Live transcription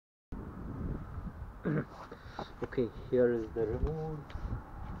Okay, here is the removed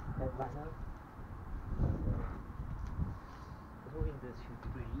headliner. Removing this should be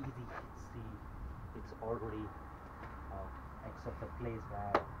pretty easy. See, it's already except the place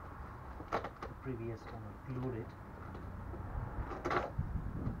where the previous one glued it.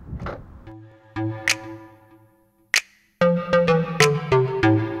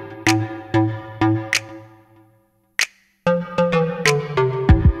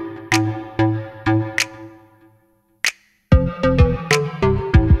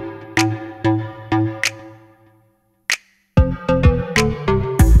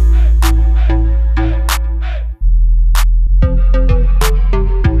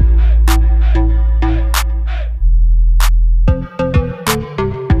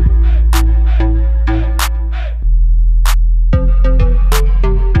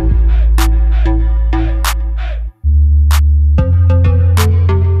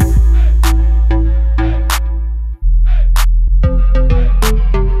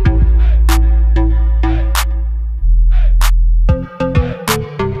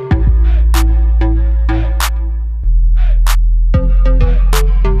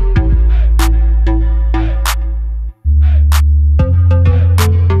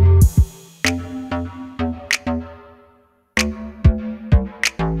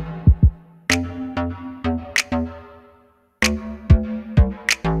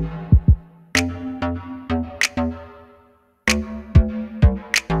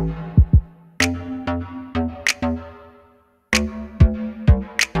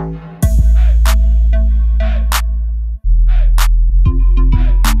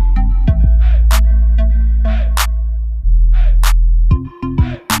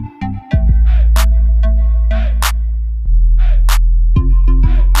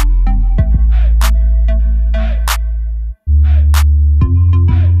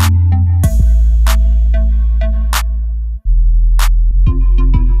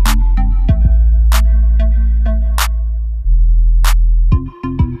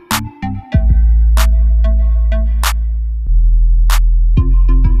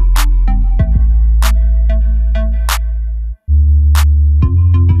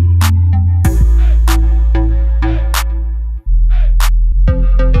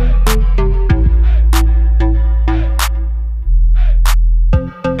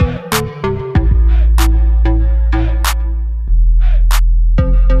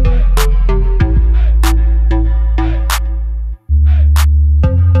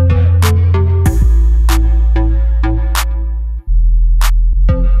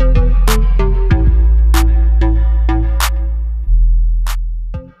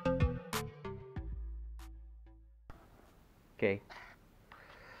 Okay,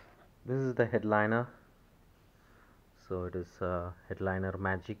 this is the headliner. So it is Headliner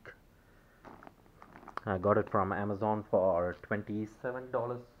Magic. I got it from Amazon for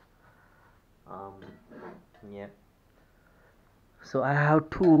 $27. Yeah. So I have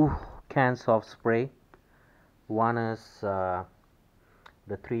two cans of spray. One is the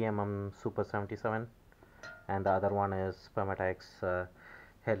 3mm Super 77, and the other one is Permatex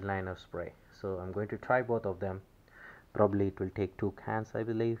headliner spray. So I'm going to try both of them. Probably it will take 2 cans, I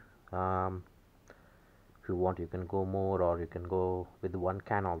believe. If you want, you can go more, or you can go with 1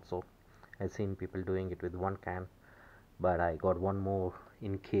 can also. I've seen people doing it with 1 can, but I got one more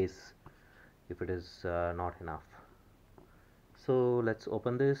in case if it is not enough. So let's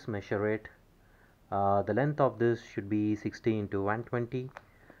open this, measure it. The length of this should be 60 into 120,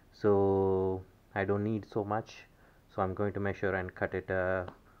 so I don't need so much. So I'm going to measure and cut it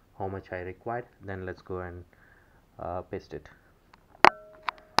how much I required. Then let's go and paste it.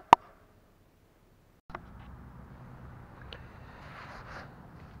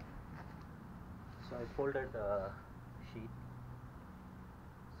 So I folded the sheet.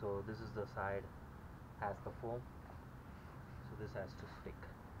 So this is the side has the foam, so this has to stick.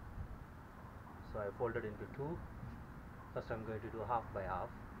 So I folded into 2. First I'm going to do half by half.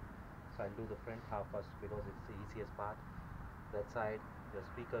 So I'll do the front half first because it's the easiest part. That side the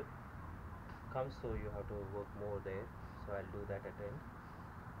speaker comes, so you have to work more there. So I'll do that at the end.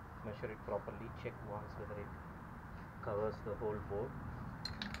 Measure it properly, check once whether it covers the whole board.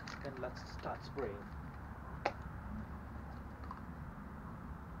 Then let's start spraying.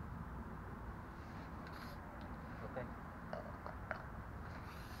 Okay.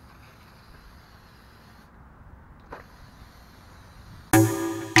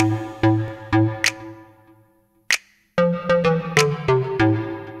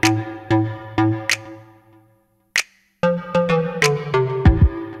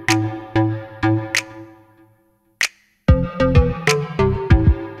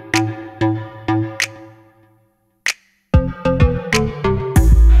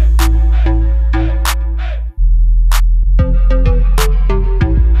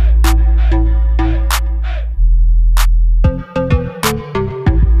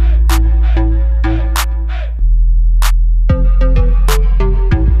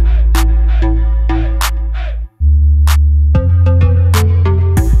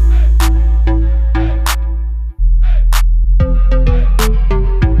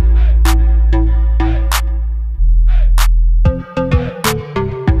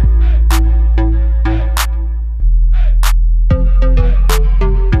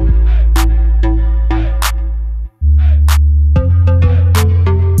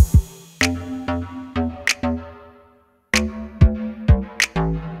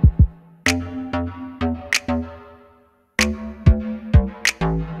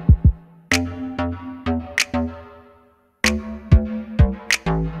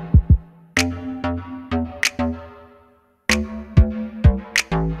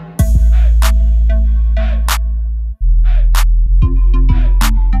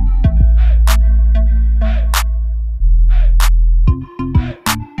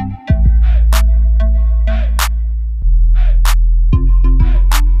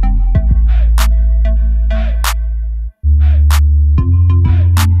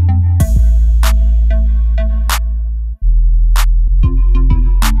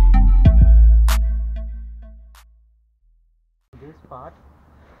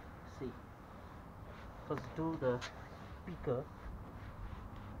 first do the speaker,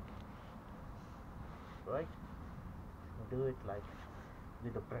 right? Do it like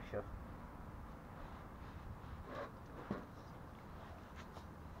with the pressure.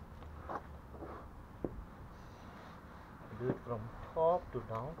 Do it from top to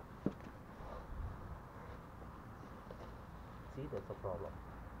down. See, that's a problem.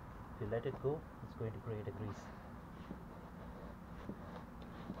 If you let it go, it's going to create a grease.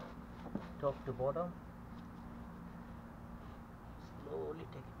 Top to bottom. Slowly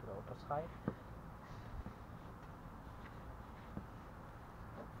take it to the outer side.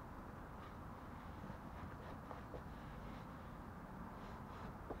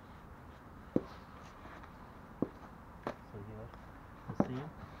 So here, the same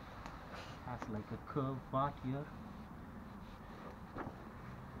has like a curved part here.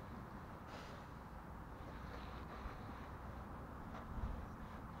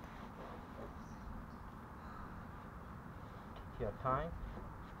 Take your time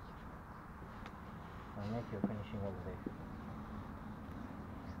and make your finishing over there.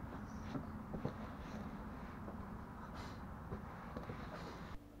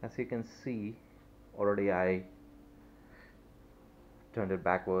 As you can see, already I turned it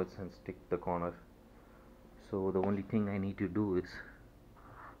backwards and stick the corner. So the only thing I need to do is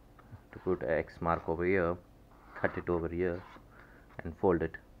to put a X mark over here, cut it over here and fold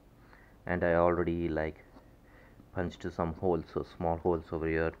it. And I already like punched some holes, so small holes over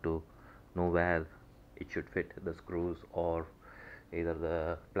here to know where it should fit the screws or either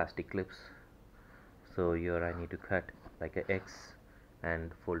the plastic clips. So here I need to cut like a X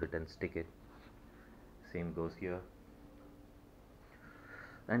and fold it and stick it. Same goes here.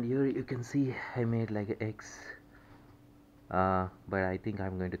 And here you can see I made like an X, but I think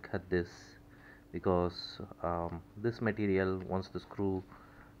I'm going to cut this because this material, once the screw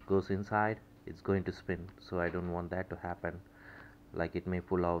goes inside, it's going to spin, so I don't want that to happen. Like it may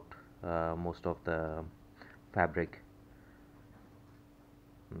pull out most of the fabric,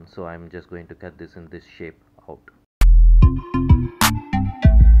 so I'm just going to cut this in this shape out.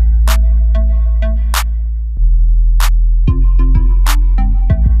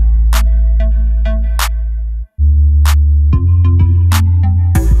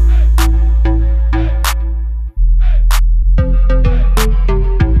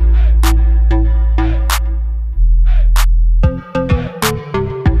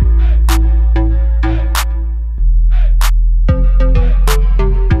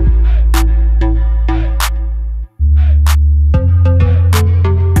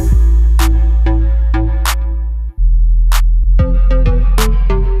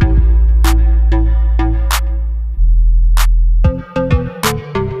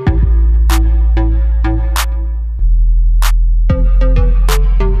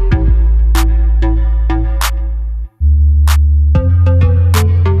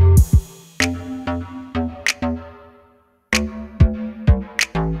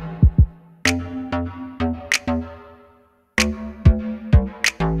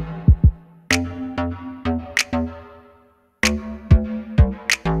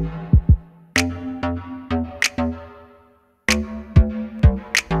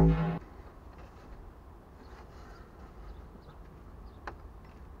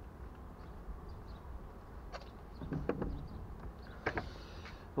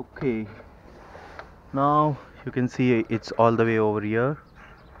 Okay, now you can see it's all the way over here,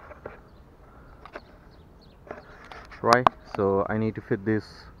 right? So I need to fit this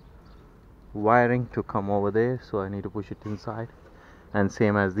wiring to come over there, so I need to push it inside, and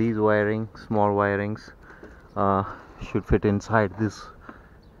same as these wiring, small wirings should fit inside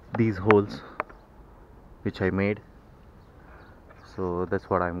these holes which I made. So that's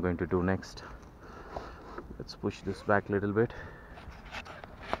what I'm going to do next. Let's push this back a little bit.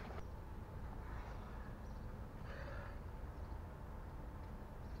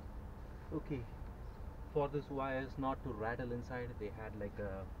 Okay, for this wires not to rattle inside, they had like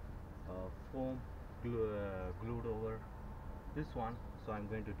a foam glued over this one, so I'm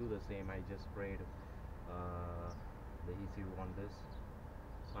going to do the same. I just sprayed the adhesive on this,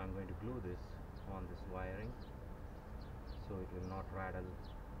 so I'm going to glue this on this wiring so it will not rattle.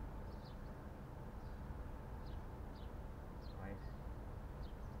 Right.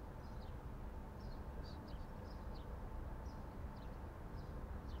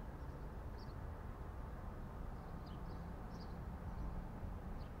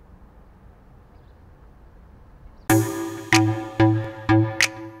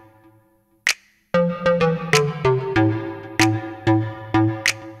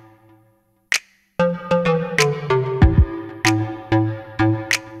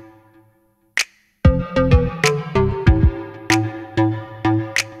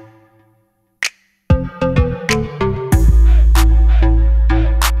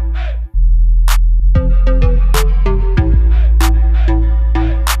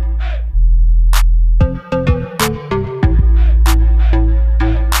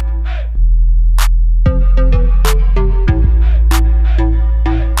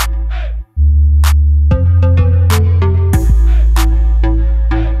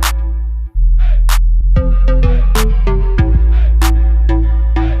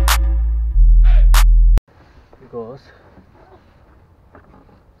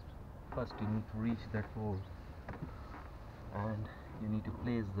 First you need to reach that hole and you need to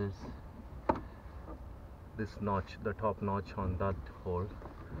place this notch, the top notch on that hole,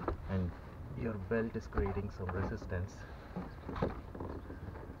 and your belt is creating some resistance.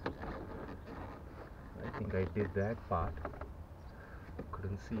 I think I did that part,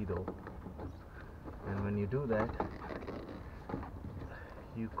 couldn't see though. And when you do that,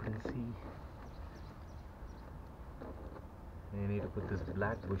 you couldn't see. You need to put this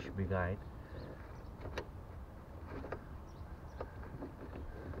black bush behind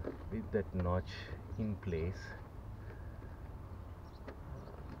with that notch in place.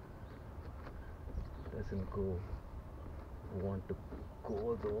 Doesn't want to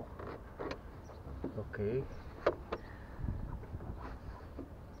go though. Okay.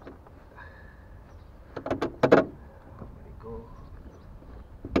 Go.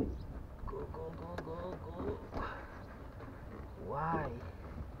 Why?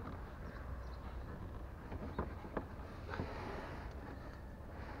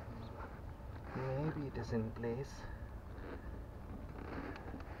 Maybe it is in place.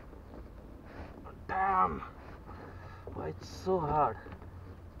 Damn! Why it's so hard?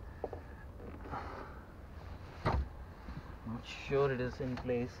 Not sure it is in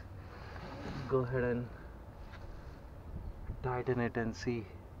place. Let's go ahead and tighten it and see.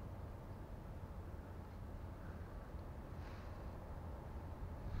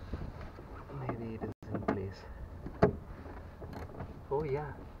 Maybe it is in place. Oh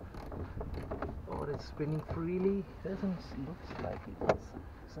yeah. Or it's spinning freely. Looks like it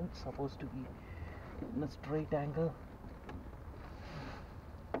isn't supposed to be in a straight angle.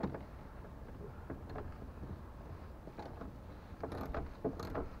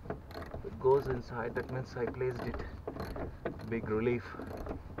 It goes inside, that means I placed it. Big relief.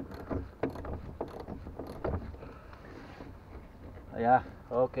 Yeah,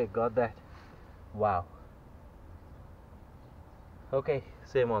 okay, got that. Wow. Okay,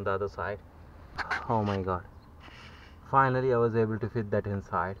 same on the other side. Oh my god. Finally I was able to fit that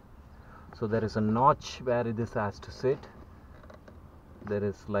inside. So there is a notch where this has to sit. There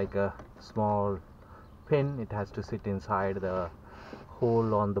is like a small pin, it has to sit inside the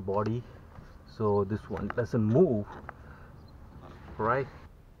hole on the body, so this one doesn't move, right?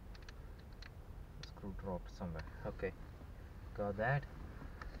 The screw dropped somewhere. Okay, got that.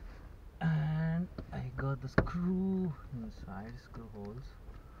 And I got the screw inside, screw holes,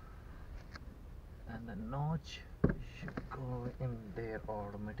 and the notch should go in there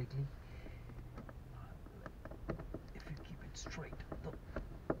automatically if you keep it straight though.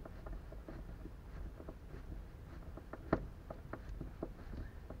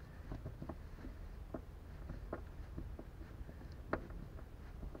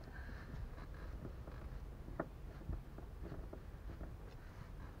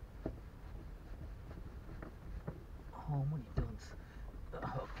 How many turns?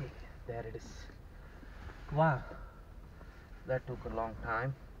 Okay, there it is. Wow, that took a long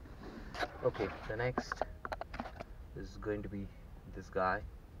time. Okay, the next is going to be this guy.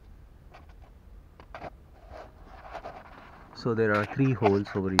 So there are 3 holes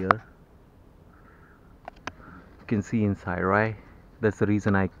over here. You can see inside, right? That's the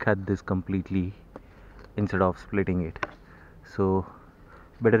reason I cut this completely instead of splitting it. So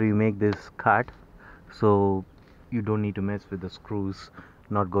better you make this cut so you don't need to mess with the screws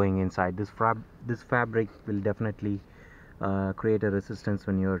not going inside. This fabric will definitely create a resistance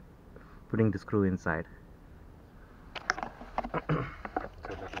when you're putting the screw inside. So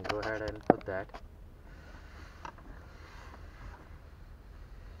let me go ahead and put that.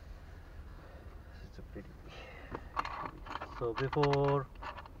 It's a pretty. So before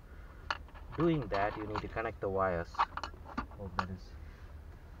doing that, you need to connect the wires. Hope that is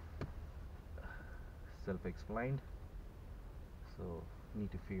self-explained. So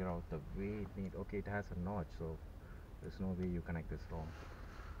need to figure out the way it need. Okay, it has a notch, so there's no way you connect this wrong.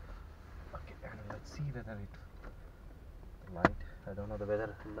 Okay, and let's see whether the light. I don't know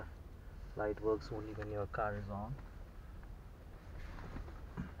whether light works only when your car is on.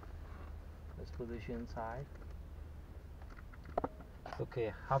 Let's put this inside.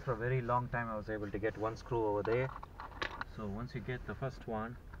 Okay, after a very long time I was able to get one screw over there. So once you get the first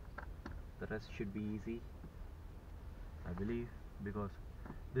one, the rest should be easy, I believe, because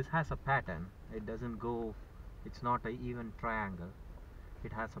this has a pattern. It doesn't go, it's not an even triangle,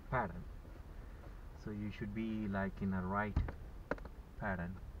 it has a pattern, so you should be like in a right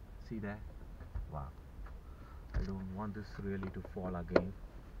pattern. See that? Wow, I don't want this really to fall again.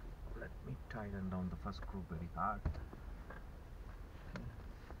 Let me tighten down the first screw very hard. Okay.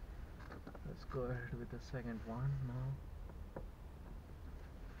 Let's go ahead with the second one now.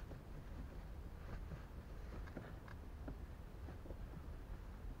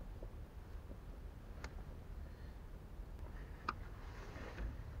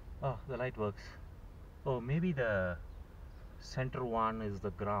 Oh, the light works. Oh, maybe the center one is the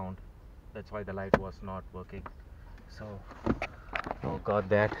ground. That's why the light was not working. So, oh, got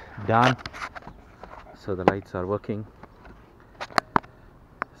that done. So the lights are working.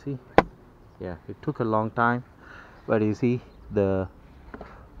 See? Yeah, it took a long time, but you see the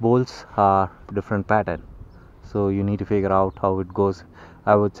bolts are different pattern. So you need to figure out how it goes.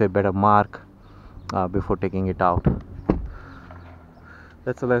 I would say better mark before taking it out.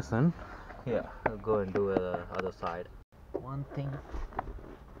 That's a lesson. Yeah, I'll go and do the other side. One thing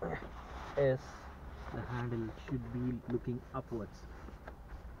is the handle should be looking upwards.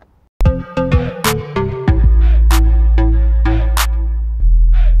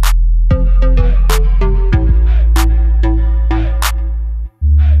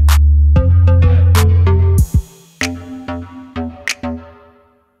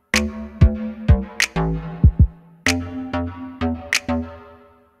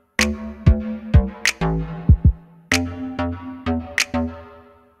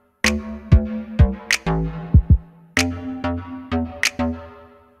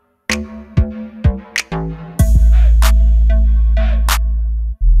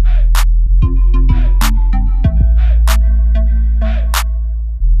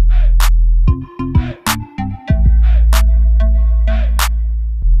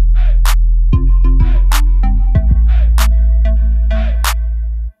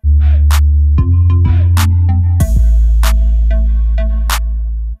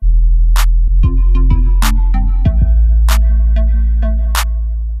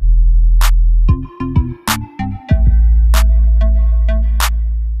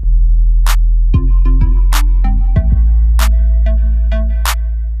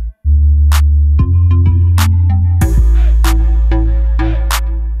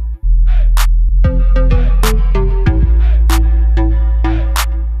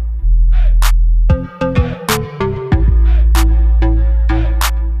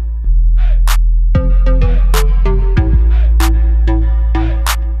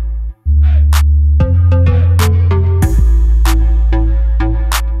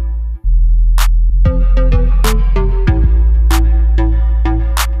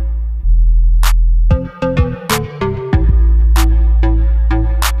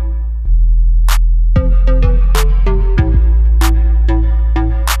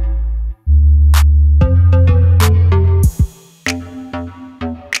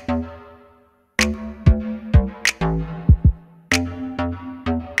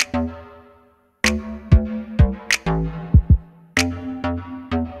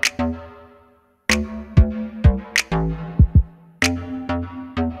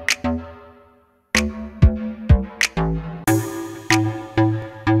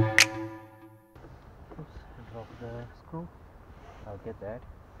 Drop the screw. I'll get that.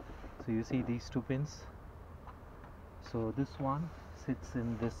 So you see these two pins. So this one sits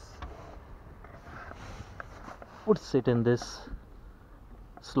in this, would sit in this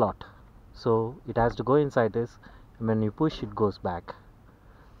slot. So it has to go inside this, and when you push it goes back.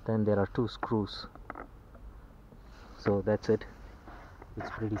 Then there are two screws. So that's it. It's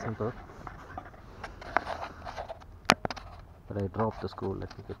pretty simple. But I dropped the screw.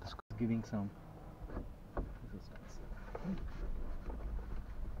 Let me get the screw. Giving some resistance.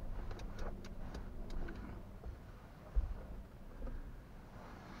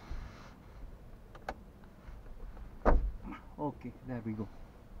 Okay, there we go.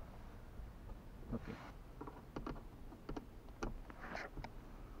 Okay.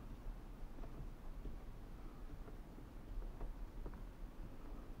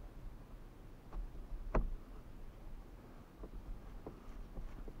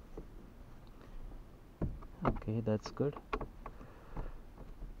 Okay, that's good.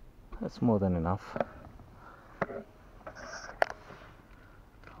 That's more than enough.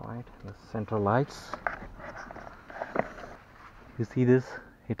 Alright, the central lights. You see this?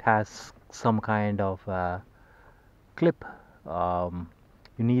 It has some kind of clip. You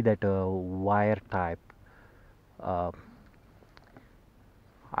need that wire type. I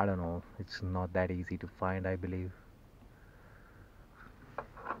don't know. It's not that easy to find, I believe.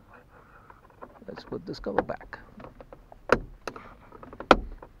 Let's put this cover back.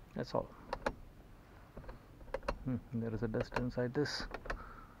 That's all. There is a dust inside this.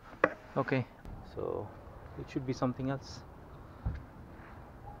 Okay, so it should be something else.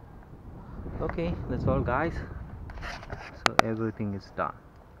 Okay, that's all, guys. So everything is done.